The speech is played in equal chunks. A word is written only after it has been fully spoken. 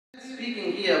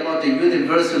speaking here about a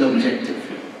universal objective.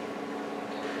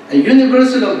 A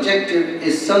universal objective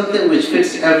is something which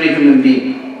fits every human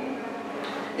being.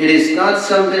 It is not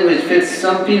something which fits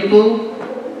some people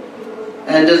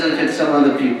and doesn't fit some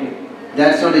other people.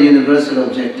 That's not a universal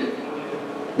objective.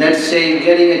 Let's say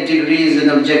getting a degree is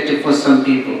an objective for some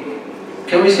people.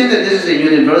 Can we say that this is a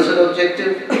universal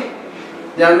objective?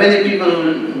 There are many people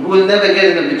who will never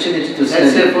get an opportunity to study.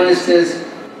 Let's say, for instance,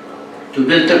 to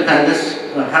build a palace,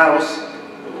 a house,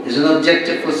 is an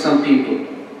objective for some people.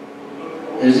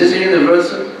 Is this a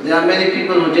universal? There are many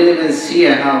people who didn't even see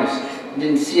a house,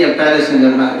 didn't see a palace in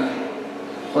their life.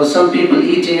 For some people,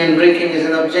 eating and drinking is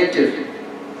an objective.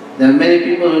 There are many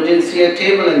people who didn't see a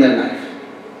table in their life.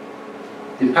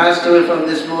 They passed away from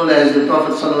this world as the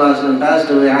Prophet ﷺ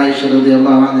passed away. Aisha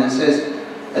radiallahu anha says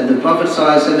that the Prophet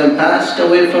ﷺ passed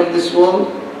away from this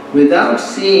world without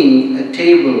seeing a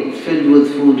table filled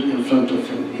with food in front of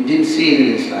him. He didn't see it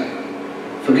in his life.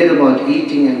 Forget about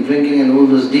eating and drinking and all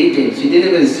those details. He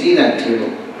didn't even see that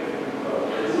table.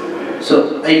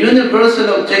 So a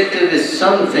universal objective is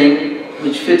something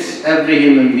which fits every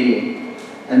human being.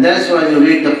 And that's why you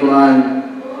read the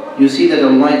Quran, you see that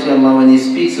Almighty Allah, when He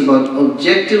speaks about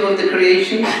objective of the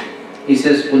creation, He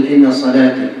says, قُلْ إِنَّ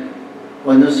صَلَاتِي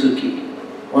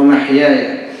وَنُسُكِي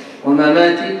وَمَحْيَايَ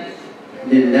وَمَمَاتِي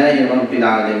لِلَّهِ رَبِّ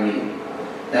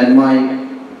الْعَالَمِينَ. That my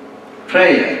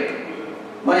prayer,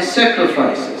 my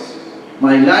sacrifices,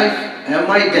 my life and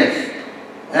my death,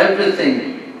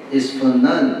 everything is for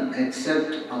none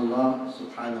except Allah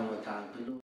subhanahu wa ta'ala.